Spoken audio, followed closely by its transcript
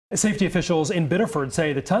Safety officials in Biddeford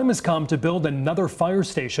say the time has come to build another fire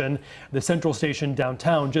station. The central station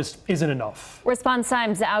downtown just isn't enough. Response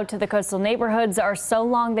times out to the coastal neighborhoods are so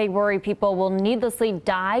long they worry people will needlessly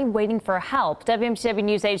die waiting for help. WMTW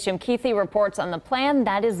News 8's Jim Keithley reports on the plan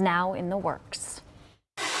that is now in the works.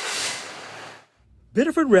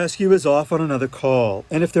 Biddeford Rescue is off on another call,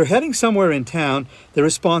 and if they're heading somewhere in town, their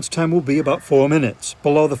response time will be about 4 minutes,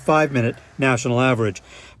 below the 5-minute national average.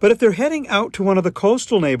 But if they're heading out to one of the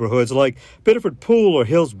coastal neighborhoods like Biddeford Pool or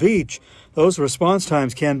Hills Beach, those response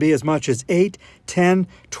times can be as much as 8, 10,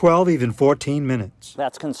 12, even 14 minutes.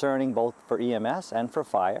 That's concerning both for EMS and for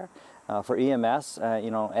fire. For EMS,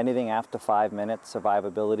 anything after 5 minutes,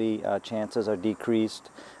 survivability chances are decreased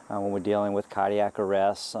when we're dealing with cardiac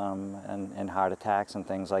arrests and heart attacks and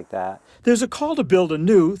things like that. There's a call to build a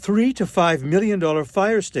new $3 to $5 million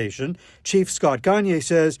fire station. Chief Scott Gagne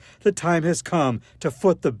says the time has come to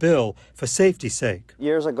foot the bill for safety's sake.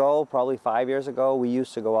 Years ago, probably 5 years ago, we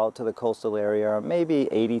used to go out to the coastal area. Maybe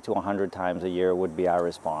 80 to 100 times a year would be our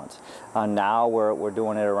response. Now we're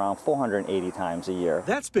doing it around 480 times a year.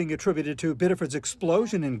 That's being attributed to Biddeford's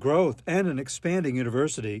explosion in growth and an expanding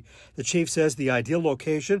university. The chief says the ideal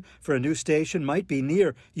location for a new station might be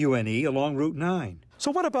near UNE along Route 9. So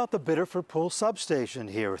what about the Biddeford Pool substation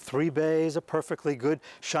here? 3 bays, a perfectly good,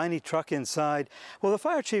 shiny truck inside. Well, the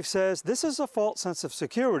fire chief says this is a false sense of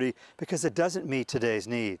security because it doesn't meet today's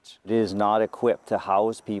needs. It is not equipped to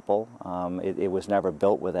house people. It was never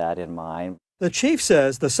built with that in mind. The chief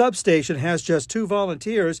says the substation has just 2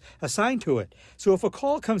 volunteers assigned to it. So if a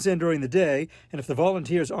call comes in during the day, and if the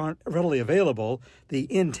volunteers aren't readily available, the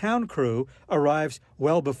in-town crew arrives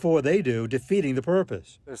well before they do, defeating the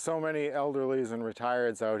purpose. There's so many elderlies and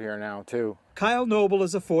retireds out here now, too. Kyle Noble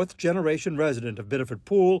is a 4th-generation resident of Biddeford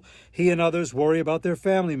Pool. He and others worry about their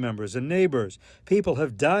family members and neighbors. People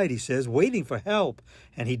have died, he says, waiting for help,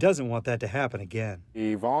 and he doesn't want that to happen again.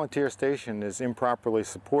 The volunteer station is improperly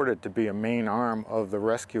supported to be a main arm of the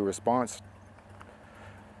rescue response.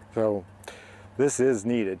 So this is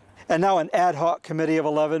needed. And now an ad hoc committee of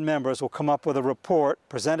 11 members will come up with a report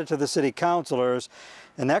presented to the city councilors,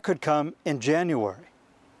 and that could come in January.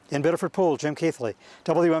 In Biddeford Pool, Jim Keithley,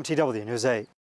 WMTW News 8.